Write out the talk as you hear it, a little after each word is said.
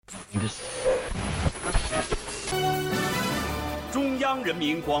中央人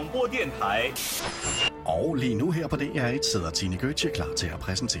民广播电台. Og lige nu her på DR1 sidder Tine Gøtje klar til at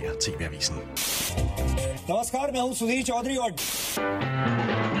præsentere TV-avisen. नमस्कार, मैं हूं सुधीर चौधरी और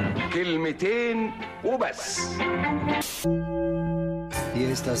كلمتين وبس. Hier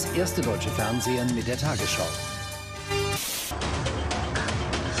ist das erste deutsche Fernsehen mit der Tagesschau.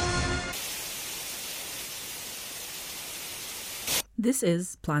 This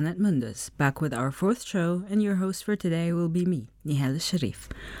is Planet Mundus, back with our fourth show, and your host for today will be me, Nihal Sharif.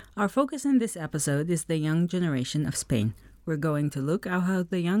 Our focus in this episode is the young generation of Spain. We're going to look at how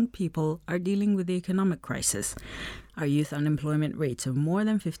the young people are dealing with the economic crisis. Our youth unemployment rates of more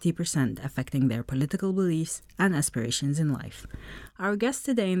than 50% affecting their political beliefs and aspirations in life. Our guest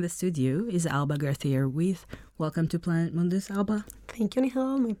today in the studio is Alba Garcia Ruiz. Welcome to Planet Mundus, Alba. Thank you,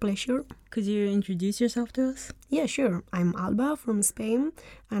 Nihal. My pleasure. Could you introduce yourself to us? Yeah, sure. I'm Alba from Spain,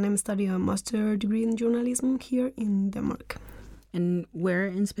 and I'm studying a master's degree in journalism here in Denmark. And where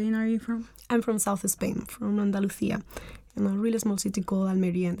in Spain are you from? I'm from South Spain, from Andalusia, in a really small city called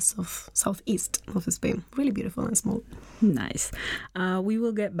Almeria in the southeast of Spain. Really beautiful and small. Nice. We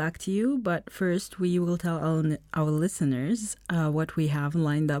will get back to you, but first we will tell our listeners what we have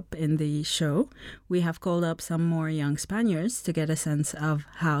lined up in the show. We have called up some more young Spaniards to get a sense of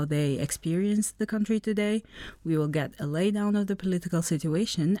how they experience the country today. We will get a laydown of the political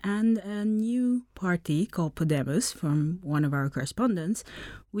situation and a new party called Podemos from one of our correspondents.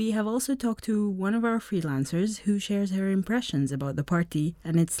 We have also talked to one of our freelancers who shares her impressions about the party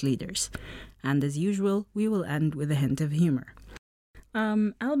and its leaders. And as usual, we will end with a hint of humor.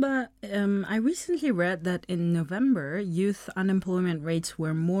 Alba, I recently read that in November, youth unemployment rates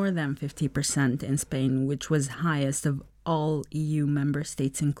were more than 50% in Spain, which was highest of all EU member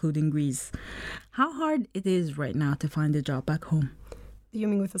states, including Greece. How hard it is right now to find a job back home? You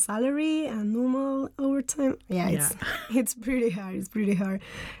mean with a salary and normal overtime? Yeah. It's pretty hard. It's pretty hard,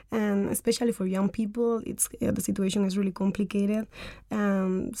 and especially for young people, the situation is really complicated.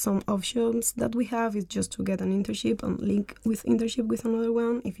 Some options that we have is just to get an internship and link with internship with another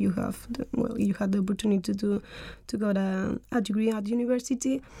one. If you have, you had the opportunity to go to a degree at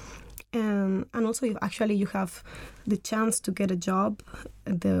university. And also, if actually you have the chance to get a job,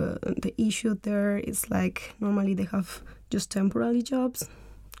 the issue there is like normally they have just temporary jobs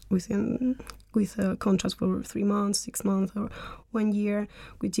with contracts for 3 months, 6 months, or 1 year,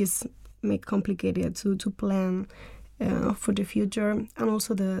 which is make complicated to plan for the future. And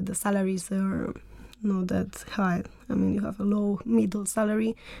also the salaries are not that high. I mean, you have a low middle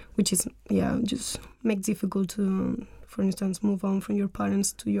salary, which is just make difficult to, for instance, move on from your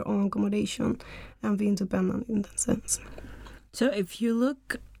parents to your own accommodation and be independent in that sense. So if you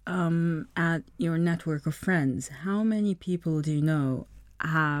look at your network of friends, how many people do you know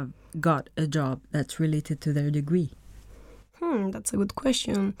have got a job that's related to their degree? That's a good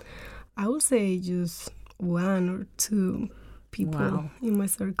question. I would say just 1 or 2 people in my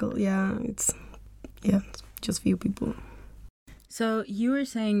circle. It's just few people. So you were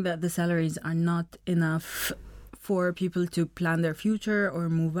saying that the salaries are not enough for people to plan their future or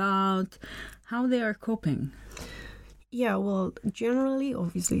move out. How they are coping? Yeah, well, generally,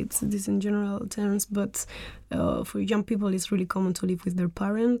 obviously, this in general terms, but for young people, it's really common to live with their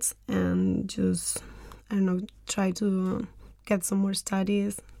parents and just, try to get some more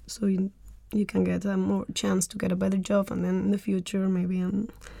studies so you can get a more chance to get a better job, and then in the future, maybe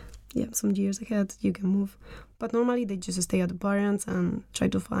some years ahead, you can move. But normally, they just stay at the parents and try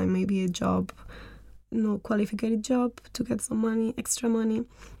to find maybe a job, qualified job to get some money, extra money,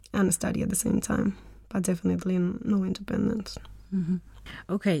 and study at the same time. But definitely no independence. Mm-hmm.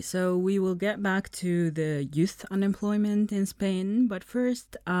 Okay, so we will get back to the youth unemployment in Spain. But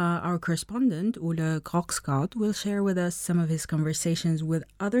first, our correspondent, Ole Krogskott, will share with us some of his conversations with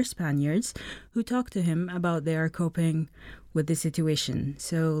other Spaniards who talked to him about their coping with the situation.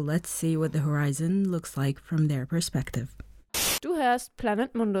 So let's see what the horizon looks like from their perspective. Du hørst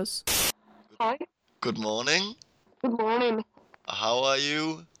Planet Mundus. Hi. Good morning. Good morning. How are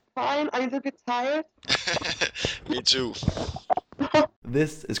you? Fine, a little bit tired. Me too.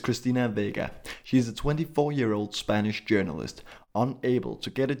 This is Cristina Vega. She is a 24-year-old Spanish journalist. Unable to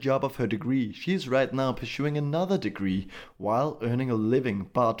get a job of her degree, she is right now pursuing another degree while earning a living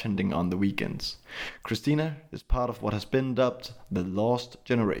bartending on the weekends. Cristina is part of what has been dubbed the lost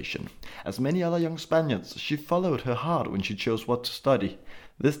generation. As many other young Spaniards, she followed her heart when she chose what to study.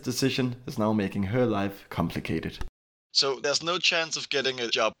 This decision is now making her life complicated. So there's no chance of getting a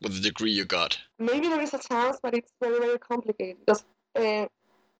job with the degree you got? Maybe there is a chance, but it's very, very complicated. Because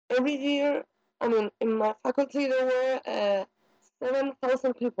every year, in my faculty, there were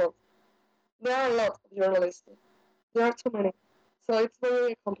 7,000 people. There are a lot of journalists. There are too many. So it's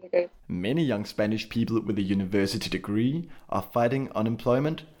very complicated. Many young Spanish people with a university degree are fighting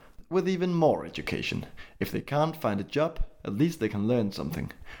unemployment with even more education. If they can't find a job, at least they can learn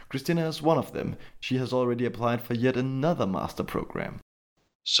something. Cristina is one of them. She has already applied for yet another master program.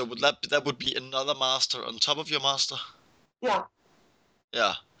 So would that would be another master on top of your master? Yeah.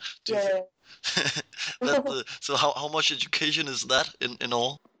 Yeah. Yeah. So how much education is that in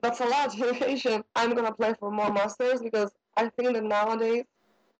all? That's a lot of education. I'm gonna apply for more masters because I think that nowadays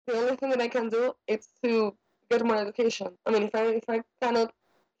the only thing that I can do is to get more education. I mean, if I cannot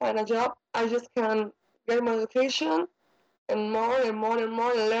find a job, I just can get more education and more and more and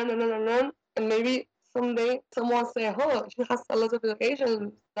more and learn, and maybe someday someone say, "Oh, she has a lot of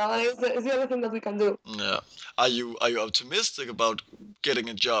education." Nowadays, it's the only thing that we can do. Yeah. Are you optimistic about getting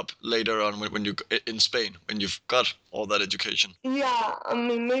a job later on when you in Spain when you've got all that education? Yeah, I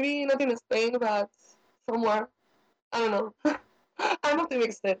mean, maybe not in Spain, but somewhere. I don't know. I'm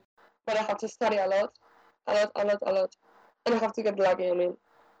optimistic, but I have to study a lot, and I have to get lucky. I mean,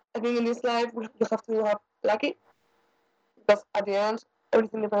 I think in this life you have to have lucky, because at the end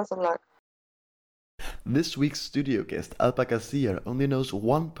everything depends on luck. This week's studio guest, Alba Garcia, only knows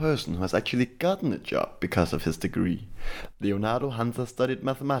one person who has actually gotten a job because of his degree. Leonardo Hansa studied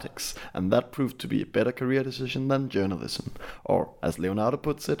mathematics, and that proved to be a better career decision than journalism. Or, as Leonardo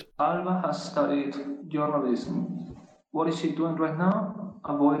puts it, Alba has studied journalism. What is she doing right now?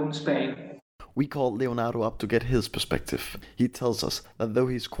 Avoiding Spain. We called Leonardo up to get his perspective. He tells us that though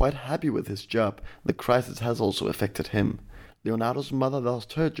he's quite happy with his job, the crisis has also affected him. Leonardo's mother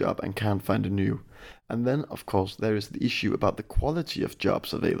lost her job and can't find a new. And then, of course, there is the issue about the quality of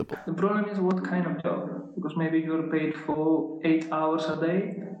jobs available. The problem is what kind of job, because maybe you're paid for 8 hours a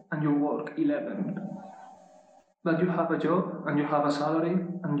day and you work 11. But you have a job and you have a salary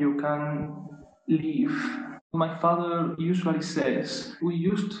and you can live. My father usually says, we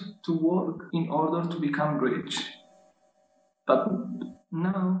used to work in order to become rich. But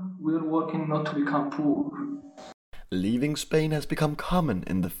now we're working not to become poor. Leaving Spain has become common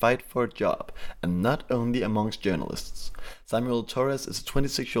in the fight for a job, and not only amongst journalists. Samuel Torres is a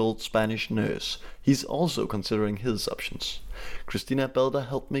 26-year-old Spanish nurse. He's also considering his options. Cristina Belda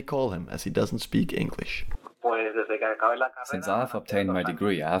helped me call him, as he doesn't speak English. Since I have obtained my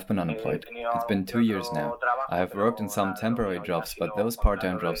degree, I have been unemployed. It's been 2 years now. I have worked in some temporary jobs, but those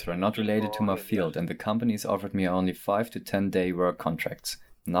part-time jobs were not related to my field, and the companies offered me only 5 to 10 day work contracts.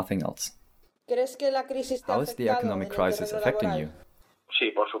 Nothing else. How is the economic crisis affecting you?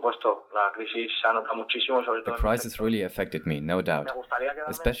 The crisis really affected me, no doubt,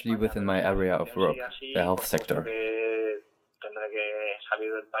 especially within my area of work, the health sector.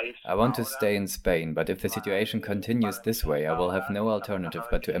 I want to stay in Spain, but if the situation continues this way, I will have no alternative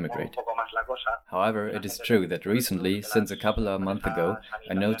but to emigrate. However, it is true that recently, since a couple of months ago,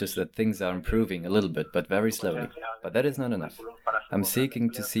 I noticed that things are improving a little bit, but very slowly. But that is not enough. I'm seeking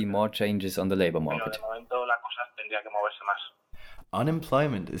to see more changes on the labor market.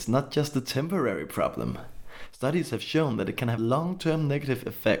 Unemployment is not just a temporary problem. Studies have shown that it can have long-term negative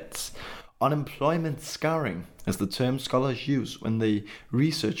effects. Unemployment scarring is the term scholars use when they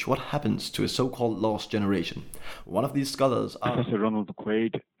research what happens to a so-called lost generation. One of these scholars are Professor Ronald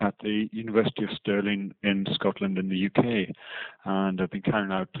McQuaid at the University of Stirling in Scotland in the UK, and I've been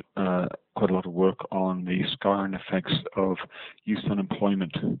carrying out quite a lot of work on the scarring effects of youth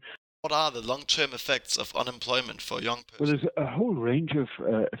unemployment. What are the long-term effects of unemployment for a young person? Well, there's a whole range of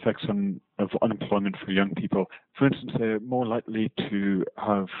effects of unemployment for young people. For instance, they're more likely to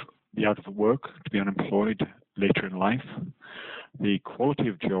be out of work, to be unemployed later in life. The quality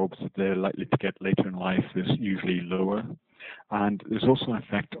of jobs that they're likely to get later in life is usually lower. And there's also an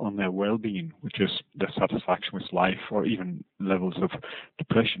effect on their well-being, which is their satisfaction with life or even levels of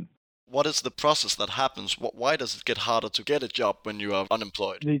depression. What is the process that happens? Why does it get harder to get a job when you are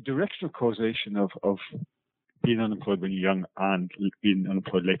unemployed? The directional causation of being unemployed when you're young and being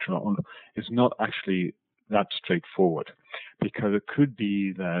unemployed later on is not actually that straightforward, because it could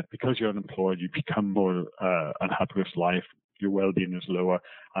be that because you're unemployed, you become more unhappy with life, your well-being is lower,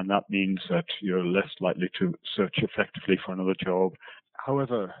 and that means that you're less likely to search effectively for another job.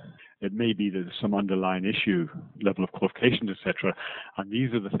 However, it may be that there's some underlying issue, level of qualifications, etc., and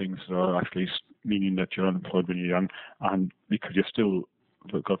these are the things that are actually meaning that you're unemployed when you're young, and because you're still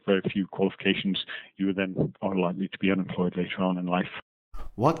got very few qualifications, you then are likely to be unemployed later on in life.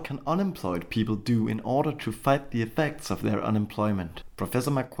 What can unemployed people do in order to fight the effects of their unemployment? Professor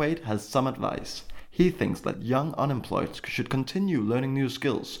McQuaid has some advice. He thinks that young unemployed should continue learning new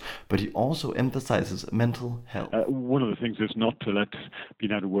skills, but he also emphasizes mental health. One of the things is not to let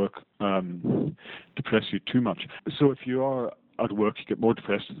being out of work depress you too much. So if you are out of work, you get more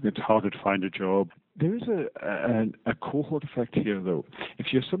depressed, it's harder to find a job. There is a cohort effect here, though. If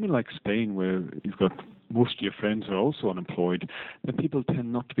you're somewhere like Spain, where you've got most of your friends are also unemployed, then people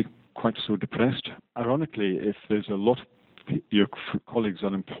tend not to be quite so depressed. Ironically, if there's a lot of your colleagues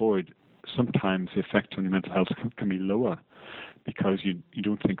unemployed, sometimes the effect on your mental health can be lower, because you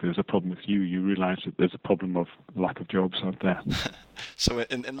don't think there's a problem with you. You realize that there's a problem of lack of jobs out there. So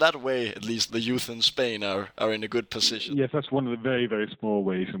in that way, at least the youth in Spain are in a good position. Yes, that's one of the very, very small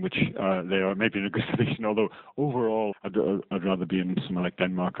ways in which they are maybe in a good position, although overall I'd rather be in somewhere like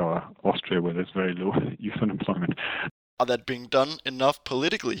Denmark or Austria, where there's very low youth unemployment. Are that being done enough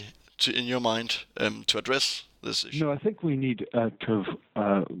politically, in your mind, to address this issue? No, I think we need to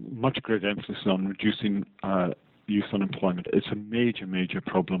have much greater emphasis on reducing youth unemployment. It's a major, major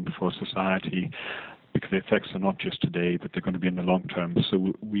problem for society, because the effects are not just today, but they're going to be in the long term.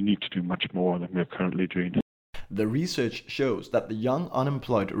 So we need to do much more than we're currently doing. The research shows that the young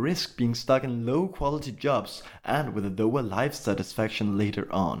unemployed risk being stuck in low-quality jobs and with a lower life satisfaction later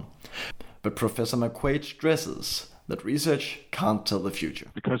on. But Professor McQuaid stresses that research can't tell the future.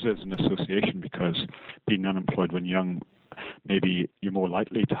 Because there's an association, because being unemployed when young, maybe you're more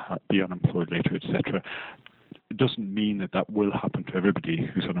likely to be unemployed later, etc., it doesn't mean that will happen to everybody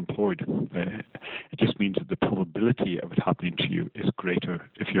who's unemployed. It just means that the probability of it happening to you is greater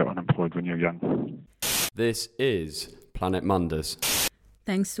if you're unemployed when you're young. This is Planet Mundus.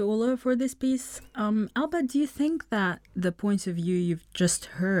 Thanks to Ola for this piece. Alba, do you think that the points of view you've just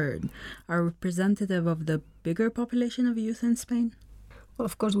heard are representative of the bigger population of youth in Spain? Well,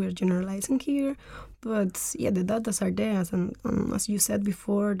 of course, we're generalizing here, but yeah, the data are there, and as you said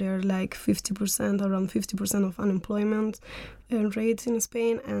before, they're like 50%, around 50% of unemployment rate in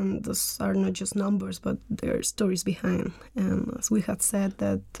Spain, and those are not just numbers, but there are stories behind. And as we have said,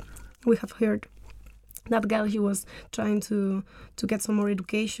 that we have heard that girl, he was trying to get some more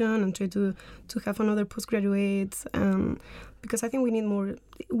education and try to have another postgraduate, because I think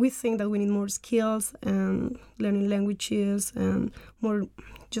we think that we need more skills and learning languages and more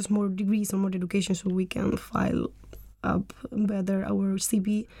degrees and more education, so we can file up better our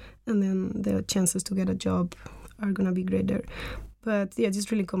CV, and then the chances to get a job are going to be greater. But yeah,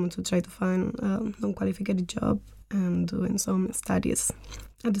 it's really common to try to find a non-qualified job and doing some studies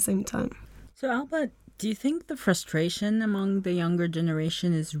at the same time. So Albert, do you think the frustration among the younger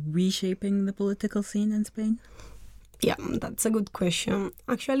generation is reshaping the political scene in Spain? Yeah, that's a good question.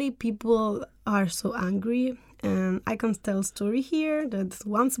 Actually, people are so angry, and I can tell a story here that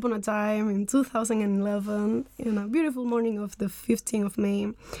once upon a time in 2011, in a beautiful morning of the 15th of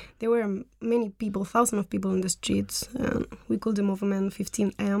May, there were many people, thousands of people in the streets, and we called the movement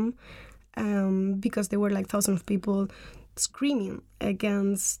 15M, because there were like thousands of people screaming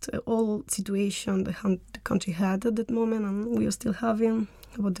against all situation the country had at that moment, and we are still having,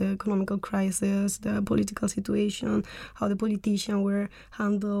 about the economical crisis, the political situation, how the politicians were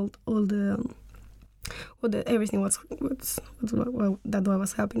handled, everything that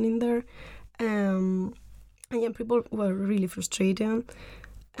was happening there, and yeah, people were really frustrated,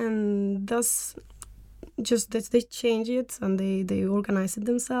 and thus just that they changed it and they organized it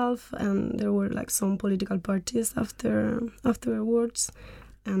themselves, and there were like some political parties afterwards,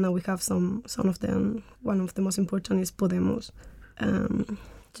 and now we have some of them. One of the most important is Podemos.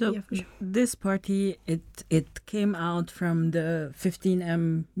 So yeah, sure. This party, it came out from the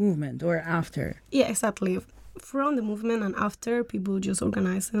 15M movement, or after? Yeah, exactly. From the movement and after, people just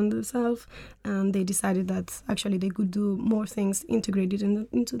organized themselves, and they decided that actually they could do more things integrated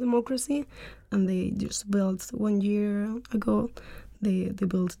into democracy, and they just built 1 year ago, they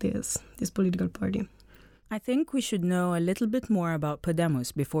built this political party. I think we should know a little bit more about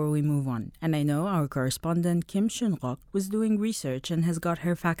Podemos before we move on. And I know our correspondent Kim Schönrock was doing research and has got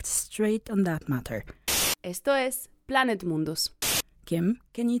her facts straight on that matter. Esto es Planet Mundus. Kim,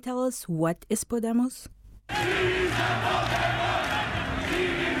 can you tell us what is Podemos?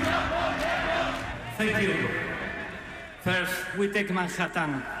 Thank you. First, we take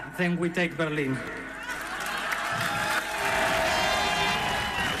Manhattan, then we take Berlin.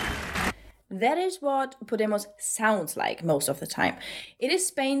 That is what Podemos sounds like most of the time. It is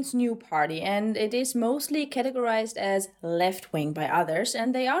Spain's new party, and it is mostly categorized as left-wing by others,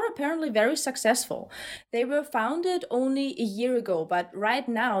 and they are apparently very successful. They were founded only a year ago, but right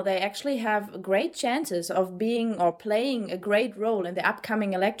now they actually have great chances of being or playing a great role in the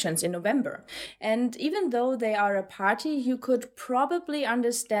upcoming elections in November. And even though they are a party, you could probably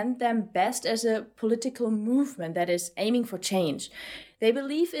understand them best as a political movement that is aiming for change. They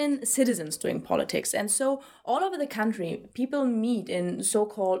believe in citizens doing politics, and so all over the country, people meet in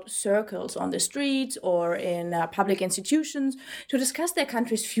so-called circles on the streets or in public institutions to discuss their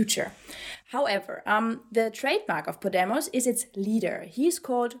country's future. However, the trademark of Podemos is its leader. He's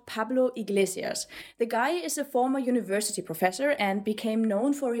called Pablo Iglesias. The guy is a former university professor and became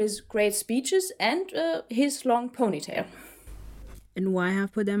known for his great speeches and his long ponytail. And why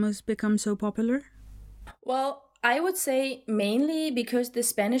have Podemos become so popular? Well, I would say mainly because the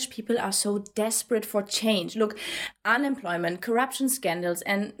Spanish people are so desperate for change. Look, unemployment, corruption scandals,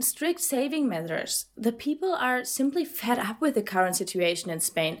 and strict saving measures. The people are simply fed up with the current situation in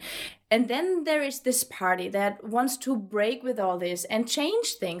Spain. And then there is this party that wants to break with all this and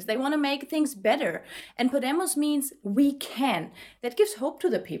change things. They want to make things better. And Podemos means we can. That gives hope to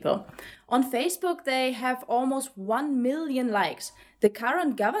the people. On Facebook, they have almost 1 million likes. The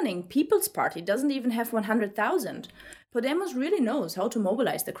current governing People's Party doesn't even have 100,000. Podemos really knows how to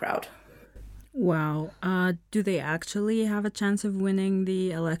mobilize the crowd. Wow. Do they actually have a chance of winning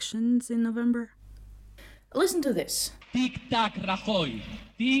the elections in November? Listen to this. Tic-tac, Rajoy.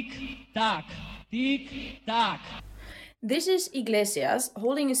 Tic-tac. Tic-tac. This is Iglesias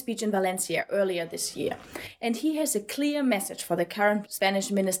holding a speech in Valencia earlier this year. And he has a clear message for the current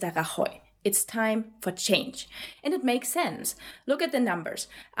Spanish minister Rajoy. It's time for change. And it makes sense. Look at the numbers.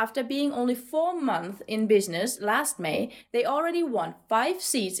 After being only 4 months in business last May, they already won 5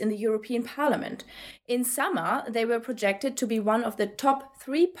 seats in the European Parliament. In summer, they were projected to be one of the top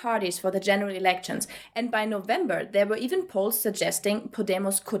 3 parties for the general elections. And by November, there were even polls suggesting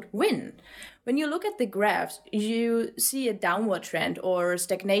Podemos could win. When you look at the graphs, you see a downward trend or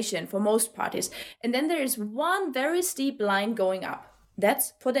stagnation for most parties. And then there is one very steep line going up.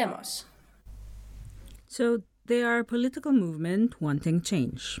 That's Podemos. So they are a political movement wanting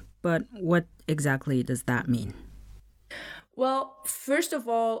change. But what exactly does that mean? Well, first of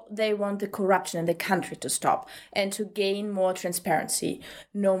all, they want the corruption in the country to stop and to gain more transparency.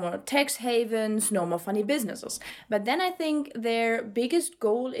 No more tax havens, no more funny businesses. But then I think their biggest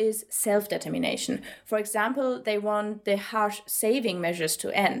goal is self-determination. For example, they want the harsh saving measures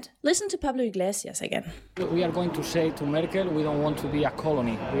to end. Listen to Pablo Iglesias again. We are going to say to Merkel, we don't want to be a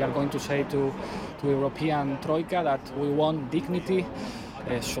colony. We are going to say to European Troika that we want dignity,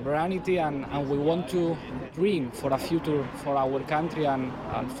 sovereignty, and we want to dream for a future for our country and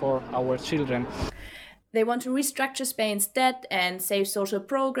for our children. They want to restructure Spain's debt and save social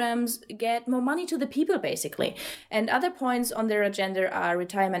programs, get more money to the people, basically. And other points on their agenda are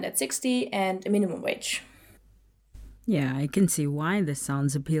retirement at 60 and a minimum wage. Yeah, I can see why this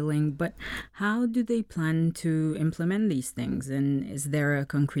sounds appealing, but how do they plan to implement these things? And is there a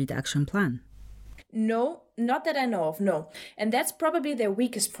concrete action plan? No, not that I know of, no. And that's probably their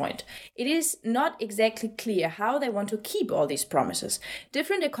weakest point. It is not exactly clear how they want to keep all these promises.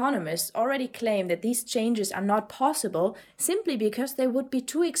 Different economists already claim that these changes are not possible simply because they would be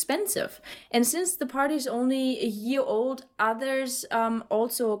too expensive. And since the party is only a year old, others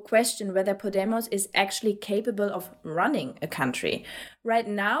also question whether Podemos is actually capable of running a country. Right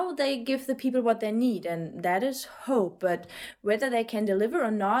now, they give the people what they need, and that is hope. But whether they can deliver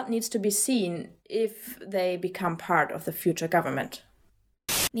or not needs to be seen if they become part of the future government.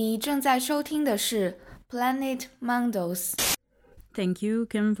 你正在收听的是 Planet Mondos. Thank you,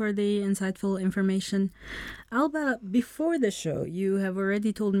 Kim, for the insightful information. Alba, before the show, you have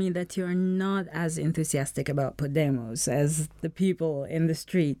already told me that you are not as enthusiastic about Podemos as the people in the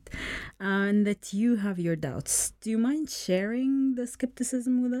street, and that you have your doubts. Do you mind sharing the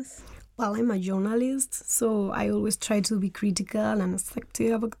skepticism with us? Well, I'm a journalist, so I always try to be critical and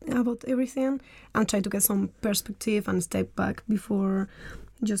skeptical about everything and try to get some perspective and step back before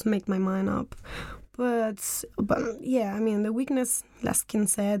just make my mind up. But yeah, I mean, the weakness, like Kim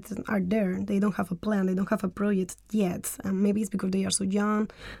said, are there. They don't have a plan. They don't have a project yet. And maybe it's because they are so young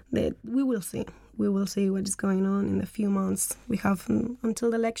that we will see. We will see what is going on in a few months. We have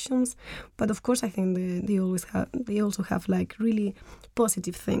until the elections. But of course, I think they also have like really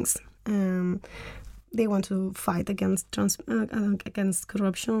positive things. they want to fight against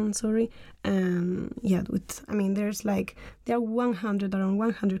corruption. And there's there are around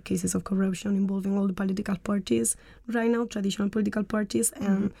 100 cases of corruption involving all the political parties right now, traditional political parties,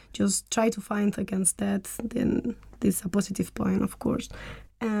 and just try to fight against that. Then this is a positive point, of course.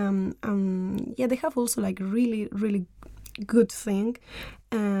 They have also really, really good thing,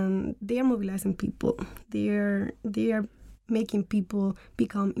 and they are mobilizing people. They are making people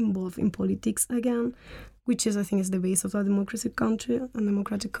become involved in politics again, which I think is the base of a democratic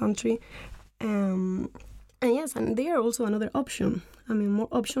country. And they are also another option. More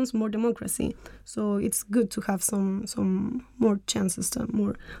options, more democracy. So it's good to have some more chances,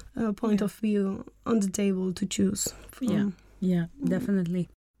 more point of view on the table to choose from. Yeah, definitely.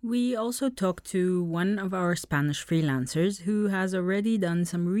 We also talked to one of our Spanish freelancers who has already done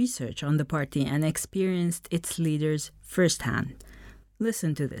some research on the party and experienced its leaders firsthand.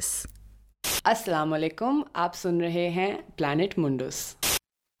 Listen to this. Assalamu alaikum, aap sun rahe hain Planet Mundus.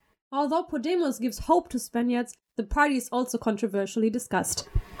 Although Podemos gives hope to Spaniards, the party is also controversially discussed.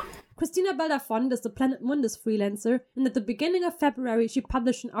 Cristina Baldafond is the Planet Mundus freelancer, and at the beginning of February she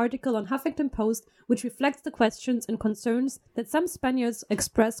published an article on Huffington Post which reflects the questions and concerns that some Spaniards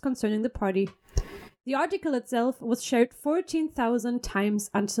expressed concerning the party. The article itself was shared 14,000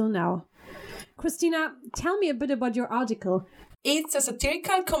 times until now. Cristina, tell me a bit about your article. It's a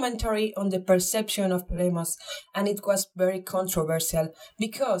satirical commentary on the perception of Podemos, and it was very controversial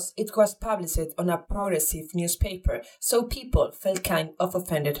because it was published on a progressive newspaper, so people felt kind of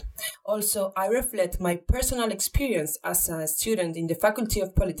offended. Also, I reflect my personal experience as a student in the Faculty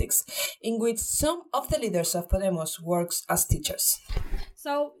of Politics, in which some of the leaders of Podemos works as teachers.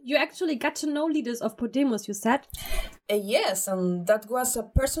 So, you actually got to know leaders of Podemos, you said? Yes, and that was a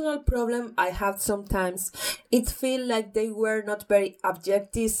personal problem I had sometimes. It felt like they were not very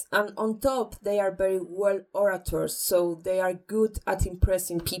objective, and on top they are very well orators, so they are good at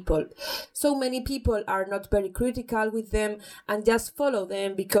impressing people. So many people are not very critical with them and just follow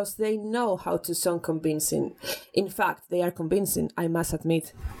them because they know how to sound convincing. In fact, they are convincing, I must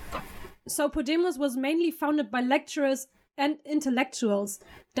admit. So Podemos was mainly founded by lecturers and intellectuals.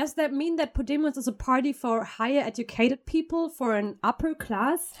 Does that mean that Podemos is a party for higher educated people, for an upper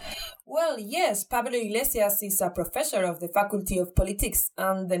class? Well, yes, Pablo Iglesias is a professor of the Faculty of Politics,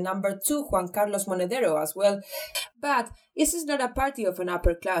 and the number 2, Juan Carlos Monedero, as well. But this is not a party of an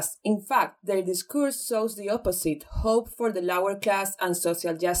upper class. In fact, their discourse shows the opposite, hope for the lower class and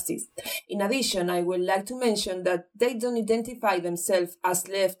social justice. In addition, I would like to mention that they don't identify themselves as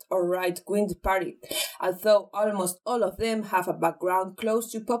left or right-wing party, although almost all of them have a background close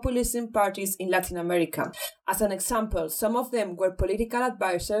to populism parties in Latin America. As an example, some of them were political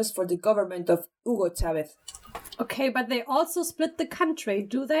advisors for the government of Hugo Chavez. Okay, but they also split the country,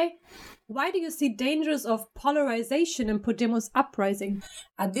 do they? Why do you see dangers of polarization in Podemos' uprising?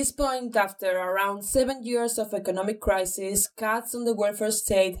 At this point, after around 7 years of economic crisis, cuts on the welfare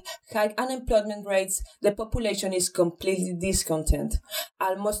state, high unemployment rates, the population is completely discontent.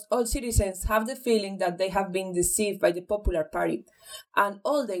 Almost all citizens have the feeling that they have been deceived by the Popular Party, and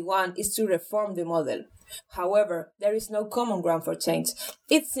all they want is to reform the model. However, there is no common ground for change.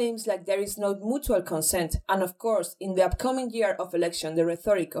 It seems like there is no mutual consent, and of course, in the upcoming year of election, the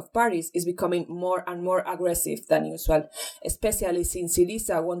rhetoric of parties is becoming more and more aggressive than usual, especially since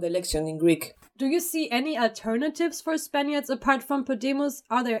Syriza won the election in Greek. Do you see any alternatives for Spaniards apart from Podemos?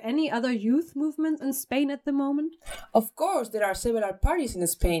 Are there any other youth movements in Spain at the moment? Of course, there are several parties in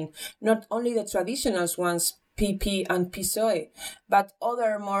Spain, not only the traditional ones, PP and PSOE, but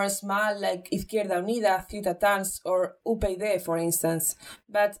other more small like Izquierda Unida, Ciudadanos or UPyD, for instance.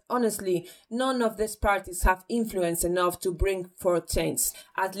 But honestly, none of these parties have influence enough to bring forth change,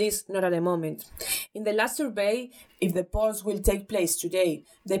 at least not at the moment. In the last survey, if the polls will take place today,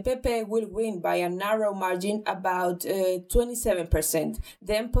 the PP will win by a narrow margin, about 27%,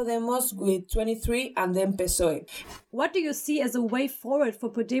 then Podemos with 23%, and then PSOE. What do you see as a way forward for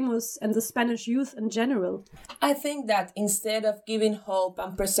Podemos and the Spanish youth in general? I think that instead of giving hope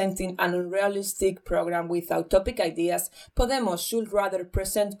and presenting an unrealistic program with utopic ideas, Podemos should rather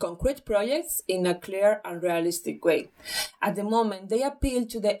present concrete projects in a clear and realistic way. At the moment, they appeal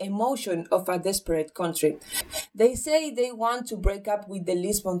to the emotion of a desperate country. They say they want to break up with the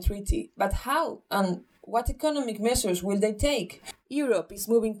Lisbon Treaty, but how and what economic measures will they take? Europe is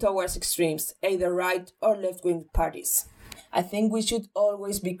moving towards extremes, either right or left-wing parties. I think we should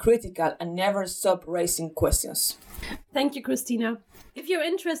always be critical and never stop raising questions. Thank you, Cristina. If you're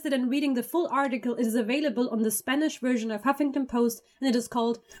interested in reading the full article, it is available on the Spanish version of Huffington Post, and it is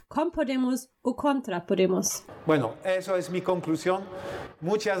called Con Podemos o Contra Podemos. Bueno, eso es mi conclusión.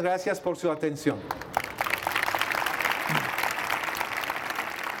 Muchas gracias por su atención.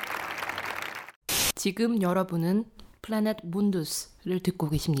 지금 여러분은 플래닛 문두스를 듣고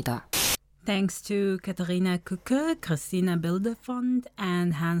계십니다. Thanks to Katharina Kucke, Christina Bildefond,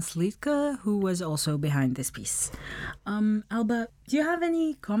 and Hans Liedtke, who was also behind this piece. Alba, do you have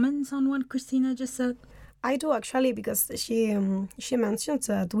any comments on what Christina just said? I do actually, because she mentioned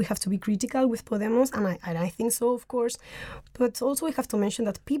that we have to be critical with Podemos, and I think so, of course. But also we have to mention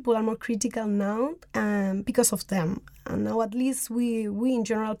that people are more critical now because of them. And now at least we in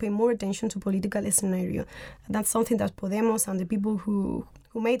general pay more attention to political scenario. And that's something that Podemos and the people who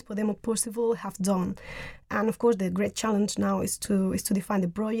made Podemos possible have done. And of course the great challenge now is to define the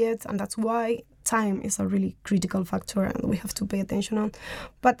project, and that's why time is a really critical factor and we have to pay attention on.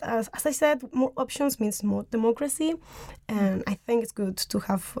 But as I said, more options means more democracy, and I think it's good to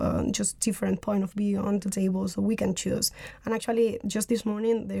have just different point of view on the table so we can choose. And actually just this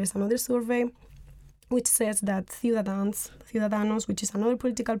morning there's another survey which says that Ciudadanos, which is another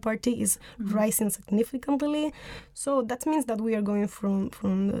political party, is rising significantly. So that means that we are going from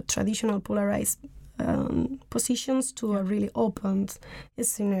the traditional polarized positions to a really open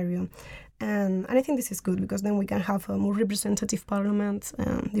scenario. And I think this is good because then we can have a more representative parliament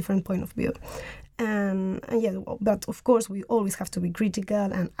and different point of view. And yeah, but of course we always have to be critical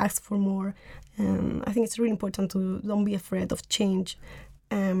and ask for more. I think it's really important to don't be afraid of change.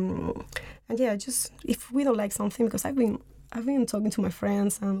 And yeah, just if we don't like something, because I've been talking to my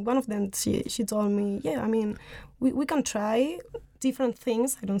friends, and one of them she told me, yeah, I mean, we can try different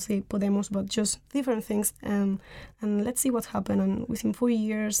things. I don't say Podemos, but just different things, and let's see what happens. And within 4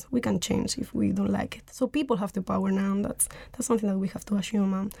 years, we can change if we don't like it. So people have the power now, and that's something that we have to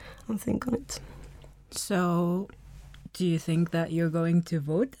assume and think on it. So, do you think that you're going to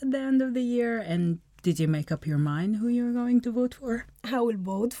vote at the end of the year? And did you make up your mind who you're going to vote for? I will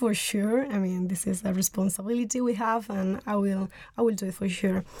vote for sure. I mean, this is a responsibility we have, and I will do it for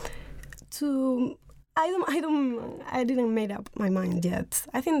sure. I didn't make up my mind yet.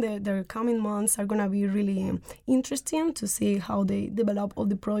 I think the coming months are gonna be really interesting to see how they develop all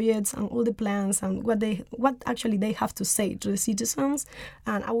the projects and all the plans and what actually they have to say to the citizens.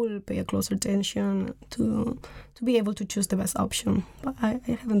 And I will pay a closer attention to be able to choose the best option. But I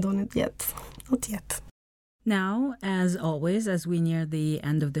haven't done it yet. Not yet. Now, as always, as we near the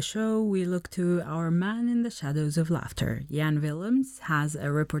end of the show, we look to our man in the shadows of laughter. Jan Willems has a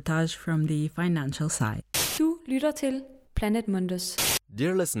reportage from the financial side. Du lytter til Planet Mundus.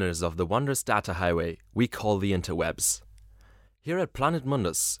 Dear listeners of the wondrous data highway we call the interwebs. Here at Planet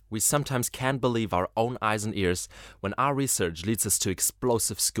Mundus, we sometimes can't believe our own eyes and ears when our research leads us to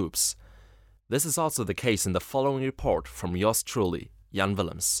explosive scoops. This is also the case in the following report from yours truly, Jan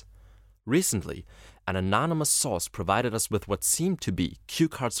Willems. Recently, an anonymous source provided us with what seemed to be cue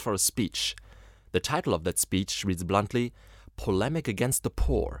cards for a speech. The title of that speech reads bluntly, Polemic Against the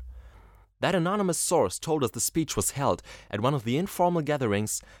Poor. That anonymous source told us the speech was held at one of the informal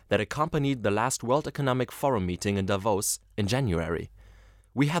gatherings that accompanied the last World Economic Forum meeting in Davos in January.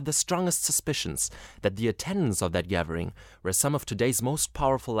 We have the strongest suspicions that the attendants of that gathering were some of today's most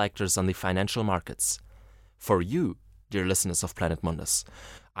powerful actors on the financial markets. For you, dear listeners of Planet Mundus,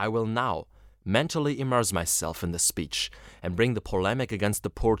 I will now mentally immerse myself in the speech and bring the polemic against the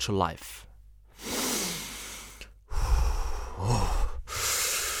poor to life.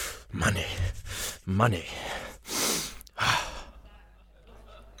 Money, money.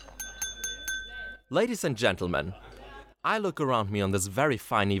 Ladies and gentlemen, I look around me on this very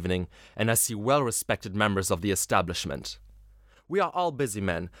fine evening and I see well-respected members of the establishment. We are all busy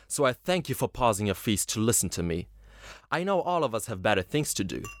men, so I thank you for pausing your feast to listen to me. I know all of us have better things to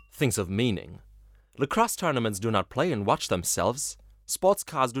do, things of meaning. Lacrosse tournaments do not play and watch themselves. Sports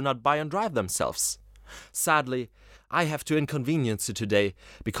cars do not buy and drive themselves. Sadly, I have to inconvenience you today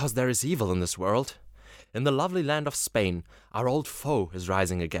because there is evil in this world. In the lovely land of Spain, our old foe is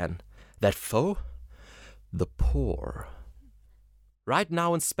rising again. That foe? The poor. Right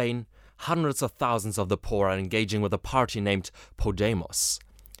now in Spain, hundreds of thousands of the poor are engaging with a party named Podemos.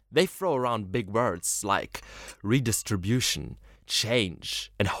 They throw around big words like redistribution, change,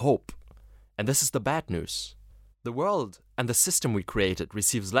 and hope. And this is the bad news. The world and the system we created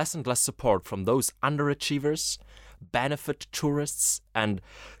receives less and less support from those underachievers, benefit tourists, and,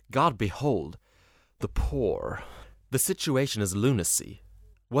 God behold, the poor. The situation is lunacy.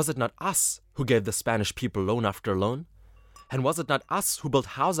 Was it not us who gave the Spanish people loan after loan? And was it not us who built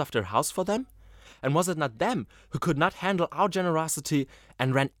house after house for them? And was it not them who could not handle our generosity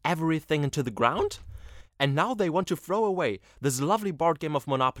and ran everything into the ground? And now they want to throw away this lovely board game of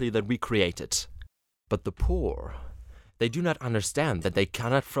Monopoly that we created. But the poor, they do not understand that they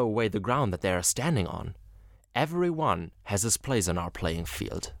cannot throw away the ground that they are standing on. Everyone has his place on our playing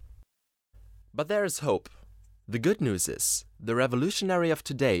field. But there is hope. The good news is, the revolutionary of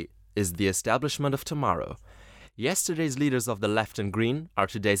today is the establishment of tomorrow. Yesterday's leaders of the left and green are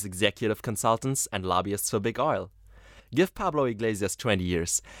today's executive consultants and lobbyists for big oil. Give Pablo Iglesias 20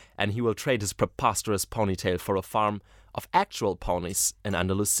 years, and he will trade his preposterous ponytail for a farm of actual ponies in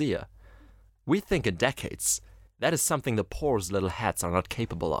Andalusia. We think in decades. That is something the poor's little heads are not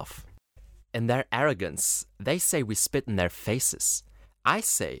capable of. In their arrogance, they say we spit in their faces. I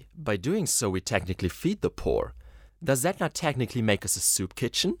say, by doing so we technically feed the poor. Does that not technically make us a soup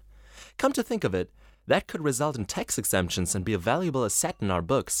kitchen? Come to think of it, that could result in tax exemptions and be a valuable asset in our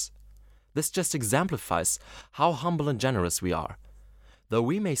books. This just exemplifies how humble and generous we are. Though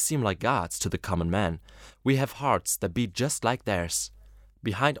we may seem like gods to the common man, we have hearts that beat just like theirs.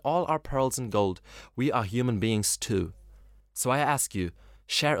 Behind all our pearls and gold, we are human beings too. So I ask you,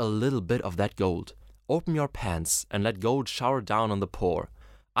 share a little bit of that gold. Open your pants and let gold shower down on the poor.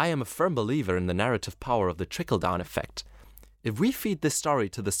 I am a firm believer in the narrative power of the trickle-down effect. If we feed this story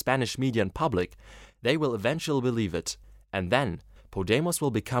to the Spanish media and public, they will eventually believe it, and then Podemos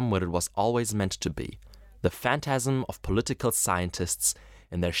will become what it was always meant to be, the phantasm of political scientists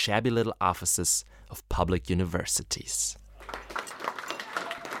in their shabby little offices of public universities.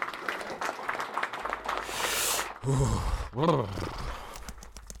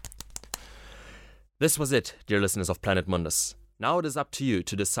 This was it, dear listeners of Planet Mundus. Now it is up to you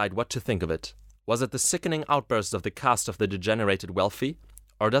to decide what to think of it. Was it the sickening outburst of the cast of the degenerated wealthy?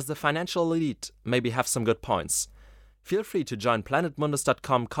 Or does the financial elite maybe have some good points? Feel free to join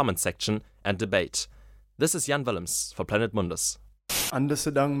planetmundus.com comment section and debate. This is Jan Willems for Planet Mundus. Anda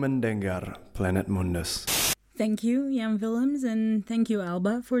sedang mendengar Planet Mundus. Thank you, Jan Willems, and thank you,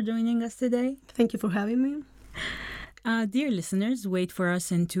 Alba, for joining us today. Thank you for having me. Dear listeners, wait for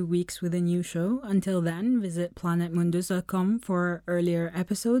us in 2 weeks with a new show. Until then, visit planetmundus.com for earlier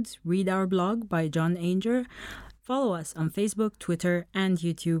episodes, read our blog by John Ainger, follow us on Facebook, Twitter, and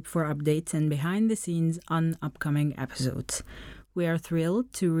YouTube for updates and behind the scenes on upcoming episodes. We are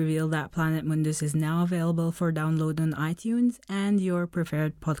thrilled to reveal that Planet Mundus is now available for download on iTunes and your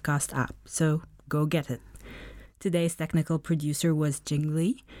preferred podcast app, so go get it. Today's technical producer was Jing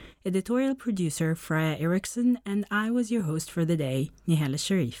Lee, editorial producer Freya Eriksson, and I was your host for the day, Nihela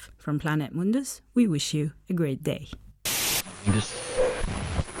Sharif. From Planet Mundus, we wish you a great day.